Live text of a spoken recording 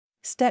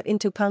Step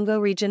into Punggol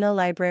Regional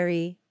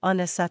Library on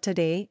a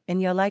Saturday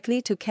and you're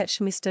likely to catch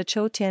Mr.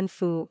 Cho Tian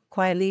Fu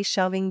quietly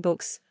shelving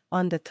books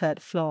on the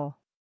third floor.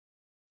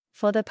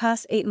 For the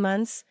past 8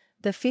 months,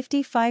 the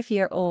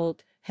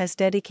 55-year-old has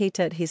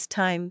dedicated his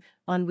time,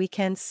 on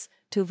weekends,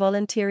 to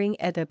volunteering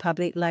at the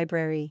public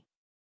library.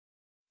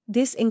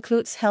 This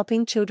includes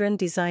helping children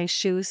design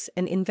shoes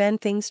and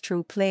invent things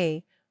through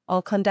play,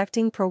 or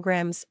conducting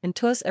programs and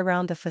tours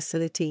around the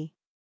facility.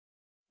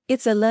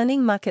 It's a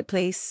learning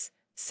marketplace,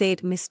 said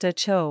Mr.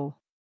 Cho,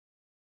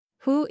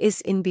 who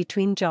is in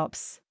between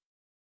jobs.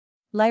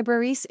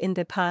 Libraries in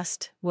the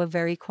past were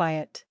very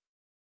quiet.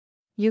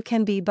 You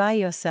can be by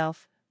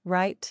yourself,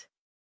 right?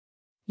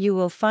 You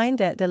will find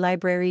that the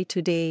library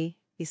today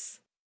is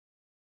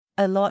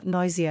a lot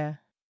noisier.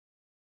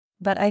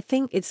 But I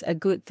think it's a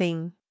good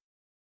thing.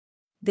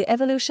 The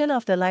evolution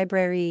of the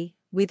library,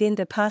 within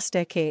the past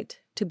decade,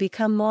 to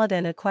become more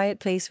than a quiet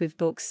place with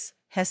books,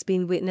 has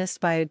been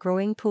witnessed by a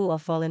growing pool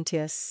of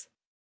volunteers.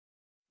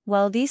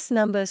 While these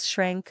numbers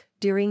shrank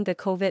during the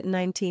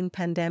COVID-19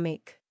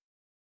 pandemic,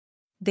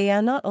 they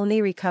are not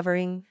only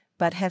recovering,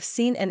 but have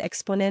seen an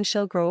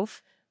exponential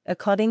growth,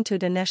 according to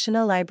the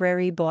National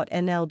Library Board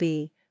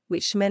 (NLB),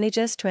 which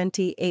manages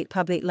 28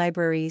 public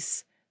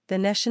libraries, the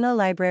National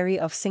Library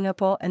of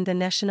Singapore and the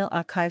National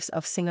Archives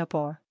of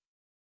Singapore.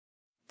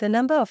 The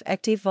number of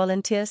active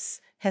volunteers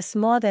has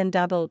more than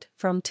doubled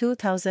from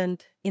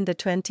 2,000 in the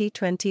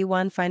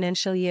 2021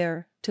 financial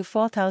year to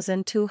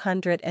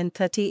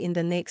 4,230 in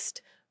the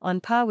next, on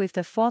par with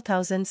the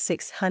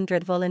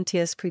 4,600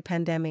 volunteers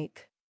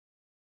pre-pandemic.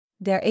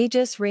 Their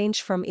ages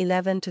range from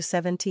 11 to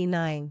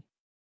 79.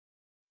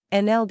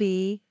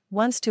 NLB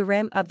wants to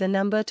ramp up the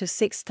number to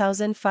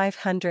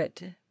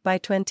 6,500 by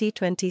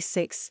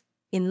 2026,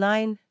 in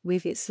line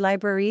with its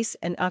Libraries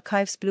and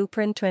Archives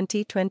Blueprint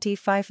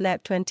 2025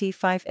 Lab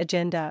 25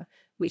 agenda,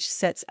 which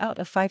sets out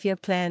a 5-year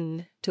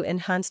plan to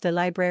enhance the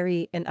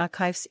library and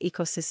archives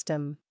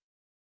ecosystem.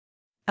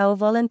 Our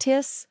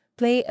volunteers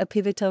play a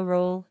pivotal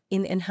role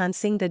in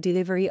enhancing the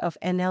delivery of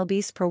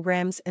NLB's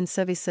programs and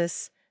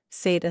services,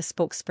 said a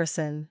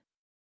spokesperson.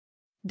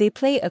 They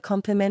play a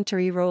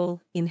complementary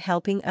role in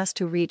helping us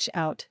to reach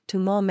out to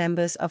more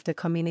members of the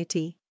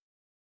community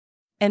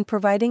and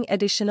providing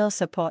additional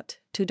support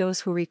to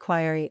those who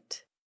require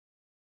it.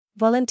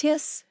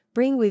 Volunteers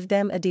bring with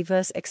them a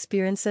diverse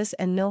experiences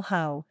and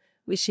know-how,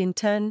 which in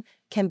turn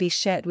can be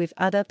shared with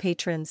other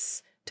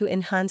patrons to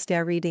enhance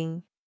their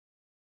reading,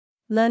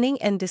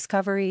 learning and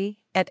discovery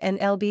at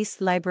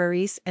NLB's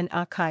libraries and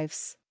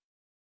archives.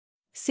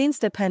 Since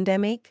the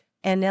pandemic,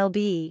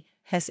 NLB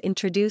has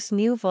introduced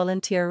new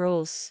volunteer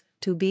roles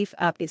to beef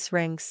up its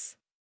ranks.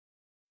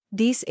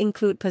 These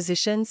include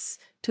positions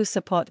to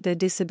support the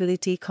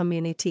disability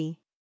community,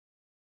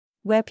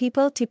 where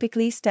people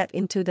typically step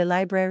into the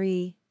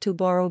library to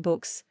borrow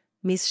books.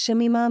 Ms.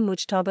 Shamima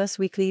Mujtaba's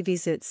weekly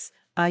visits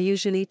are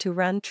usually to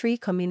run 3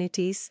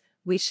 communities,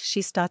 which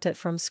she started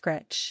from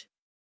scratch.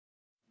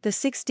 The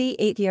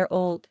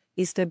 68-year-old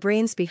is the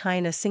brains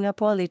behind a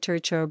Singapore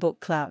Literature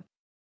Book Club,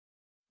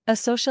 a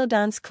social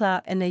dance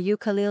club and a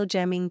ukulele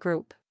jamming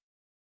group.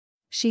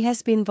 She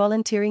has been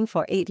volunteering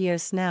for 8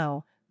 years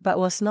now, but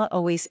was not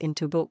always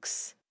into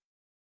books.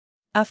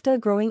 After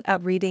growing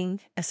up reading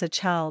as a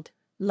child,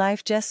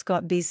 life just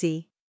got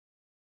busy,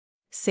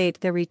 said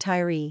the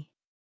retiree.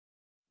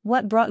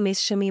 What brought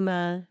Miss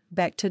Shamima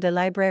back to the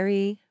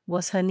library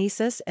was her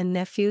nieces and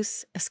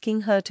nephews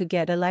asking her to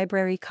get a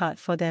library card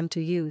for them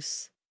to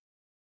use.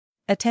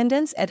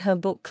 Attendance at her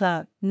book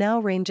club now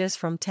ranges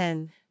from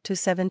 10 to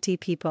 70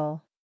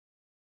 people,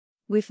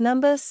 with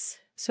numbers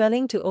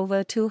swelling to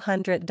over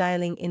 200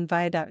 dialing in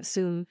via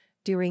Zoom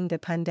during the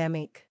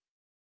pandemic.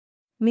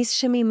 Ms.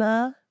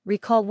 Shamima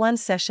recalled one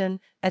session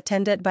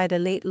attended by the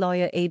late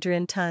lawyer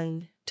Adrian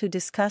Tan to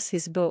discuss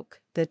his book,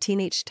 The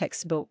Teenage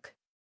Textbook.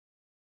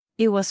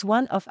 It was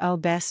one of our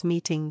best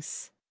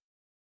meetings.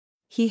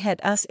 He had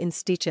us in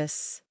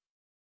stitches.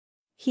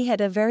 He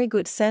had a very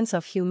good sense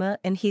of humor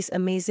and he's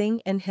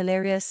amazing and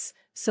hilarious,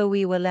 so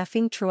we were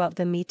laughing throughout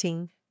the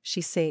meeting,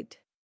 she said.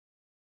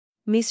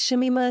 Ms.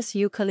 Shamima's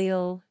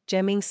ukulele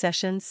jamming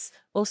sessions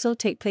also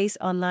take place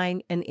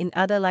online and in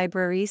other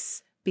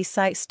libraries,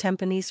 besides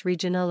Tampines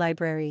Regional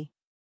Library.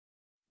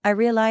 I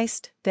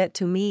realized that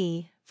to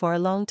me, for a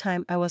long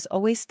time I was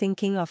always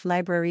thinking of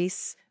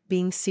libraries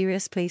being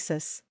serious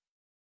places,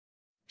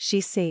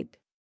 she said.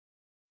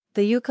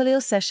 The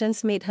ukulele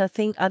sessions made her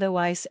think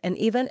otherwise and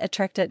even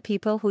attracted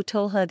people who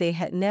told her they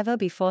had never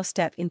before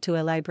stepped into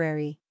a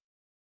library.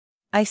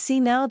 I see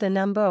now the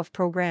number of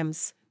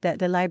programs that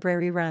the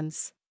library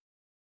runs.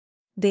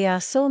 They are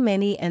so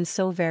many and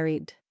so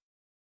varied.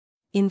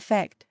 In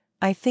fact,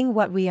 I think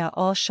what we are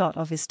all short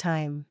of is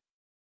time.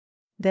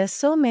 There's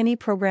so many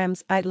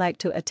programs I'd like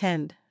to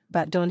attend,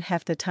 but don't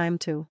have the time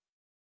to.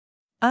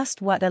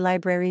 Asked what a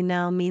library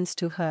now means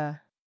to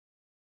her,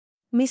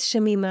 Miss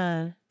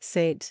Shamima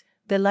said,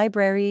 "The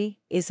library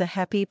is a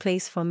happy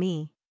place for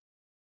me.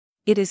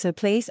 It is a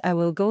place I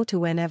will go to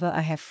whenever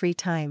I have free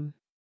time.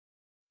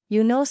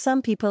 You know,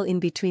 some people in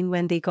between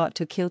when they got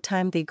to kill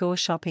time they go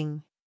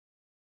shopping.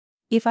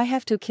 If I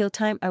have to kill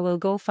time, I will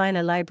go find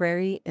a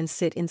library and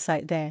sit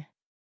inside there.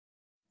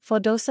 For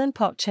docent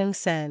Pok Cheng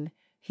San,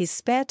 his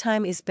spare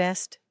time is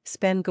best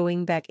spent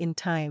going back in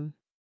time.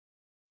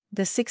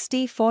 The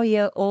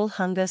 64-year-old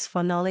hungers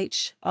for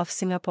knowledge of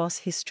Singapore's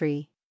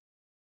history,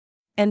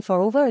 and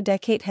for over a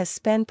decade has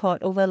spent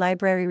pored over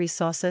library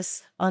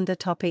resources on the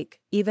topic,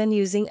 even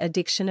using a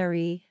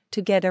dictionary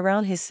to get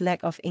around his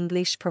lack of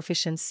English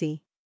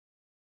proficiency.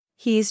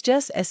 He is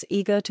just as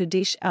eager to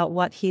dish out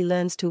what he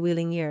learns to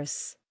willing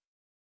ears.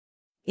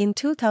 In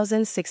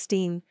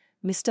 2016,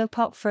 Mr.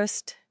 Pok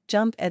first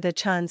jumped at the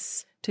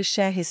chance to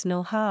share his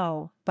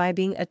know-how by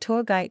being a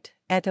tour guide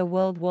at a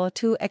World War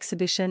II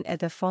exhibition at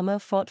the former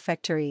Ford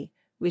factory,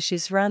 which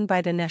is run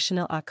by the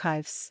National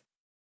Archives.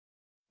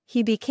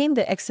 He became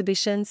the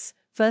exhibition's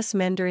first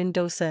Mandarin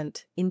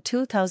docent in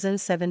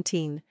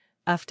 2017,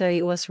 after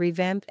it was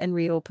revamped and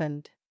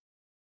reopened.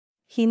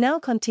 He now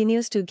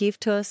continues to give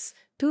tours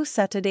 2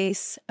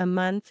 Saturdays a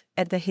month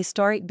at the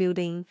historic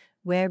building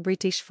where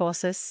British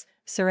forces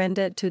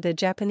surrendered to the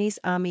Japanese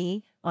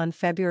Army on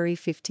February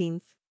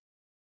 15,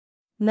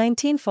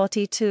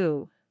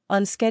 1942.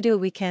 On scheduled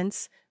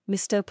weekends,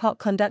 Mr. Pok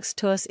conducts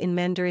tours in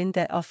Mandarin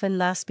that often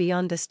last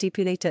beyond the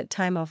stipulated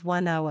time of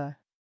 1 hour.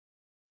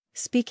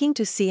 Speaking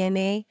to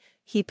CNA,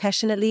 he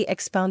passionately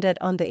expounded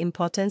on the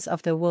importance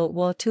of the World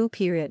War II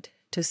period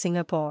to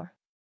Singapore,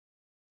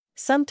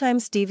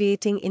 sometimes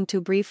deviating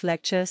into brief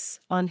lectures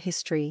on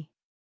history.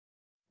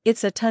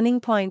 It's a turning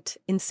point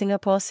in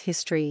Singapore's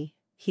history,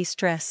 he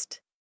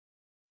stressed.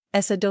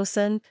 As a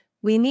docent,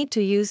 we need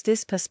to use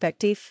this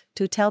perspective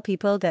to tell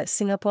people that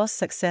Singapore's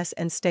success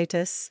and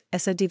status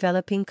as a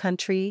developing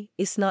country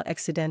is not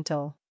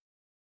accidental.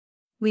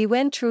 We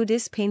went through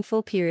this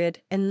painful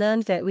period and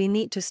learned that we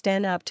need to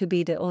stand up to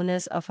be the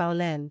owners of our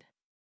land.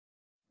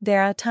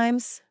 There are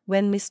times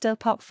when Mr.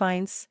 Pok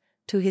finds,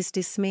 to his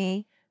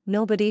dismay,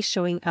 nobody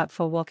showing up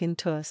for walk-in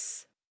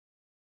tours.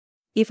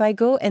 If I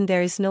go and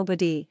there is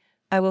nobody,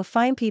 I will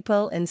find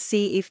people and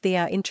see if they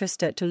are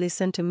interested to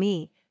listen to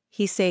me,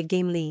 he said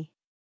gamely.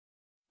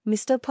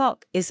 Mr.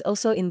 Pok is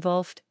also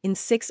involved in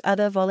 6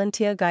 other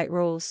volunteer guide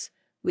roles,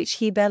 which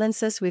he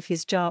balances with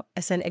his job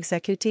as an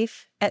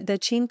executive at the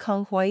Chin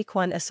Kong Hoi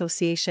Kwan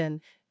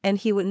Association, and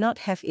he would not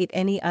have it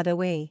any other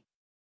way.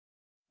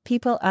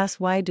 People ask,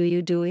 why do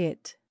you do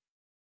it?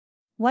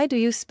 Why do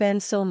you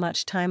spend so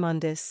much time on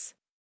this?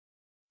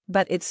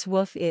 But it's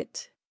worth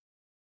it.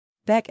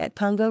 Back at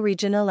Punggol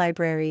Regional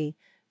Library,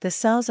 the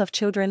sounds of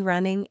children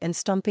running and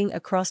stomping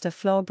across the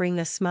floor bring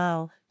a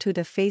smile to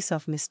the face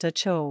of Mr.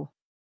 Cho,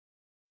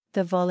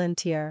 the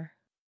volunteer.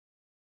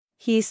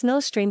 He is no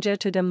stranger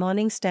to the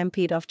morning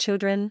stampede of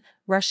children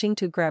rushing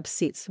to grab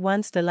seats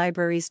once the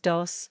library's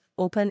doors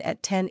open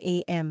at 10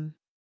 a.m.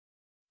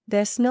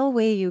 There's no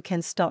way you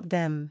can stop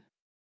them.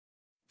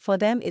 For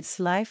them it's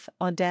life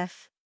or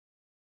death,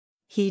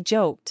 he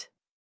joked.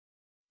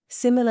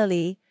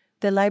 Similarly,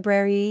 the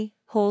library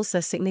holds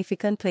a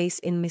significant place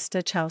in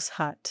Mr. Chow's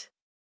heart.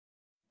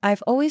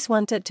 I've always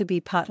wanted to be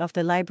part of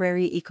the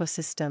library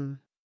ecosystem.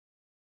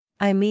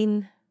 I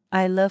mean,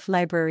 I love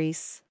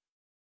libraries.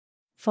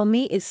 For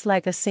me it's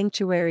like a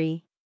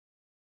sanctuary,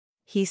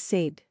 he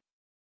said.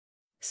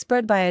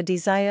 Spurred by a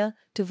desire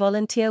to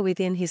volunteer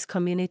within his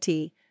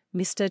community,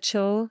 Mr.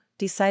 Cho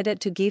decided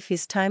to give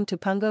his time to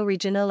Punggol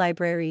Regional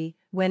Library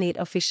when it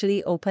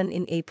officially opened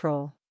in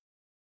April.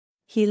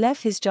 He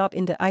left his job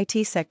in the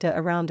IT sector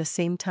around the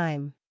same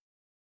time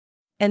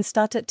and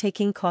started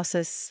taking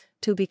courses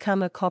to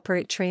become a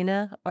corporate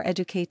trainer or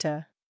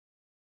educator.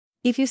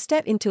 If you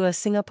step into a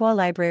Singapore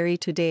library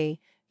today,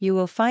 you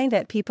will find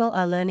that people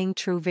are learning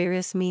through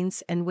various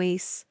means and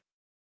ways,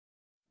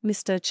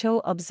 Mr. Cho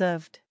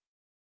observed.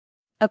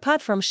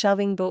 Apart from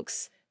shelving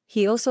books,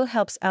 he also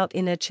helps out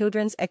in a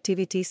children's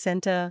activity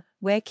center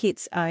where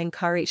kids are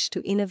encouraged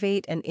to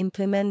innovate and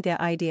implement their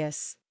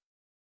ideas.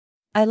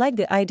 I like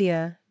the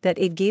idea that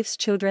it gives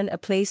children a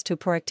place to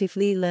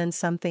proactively learn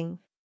something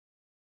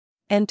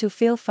and to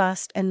fail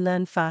fast and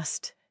learn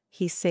fast,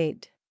 he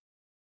said.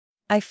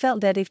 I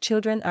felt that if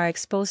children are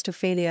exposed to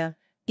failure,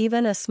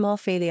 even a small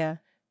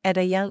failure, at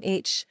a young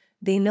age,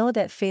 they know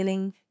that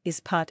failing is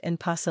part and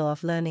parcel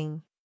of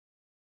learning.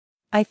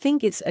 I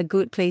think it's a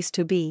good place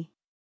to be.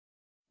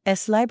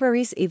 As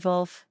libraries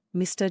evolve,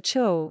 Mr.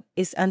 Cho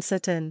is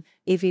uncertain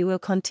if he will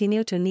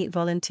continue to need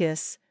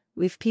volunteers,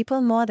 with people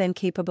more than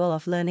capable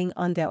of learning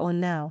on their own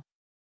now.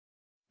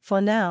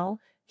 For now,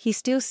 he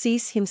still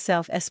sees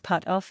himself as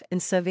part of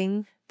and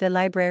serving the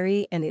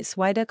library and its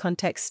wider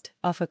context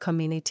of a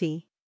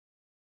community.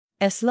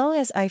 As long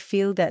as I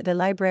feel that the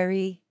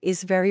library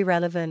is very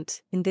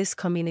relevant in this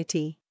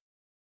community.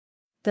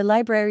 The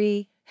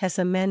library has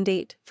a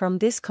mandate from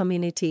this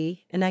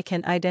community and I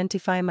can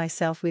identify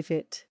myself with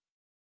it.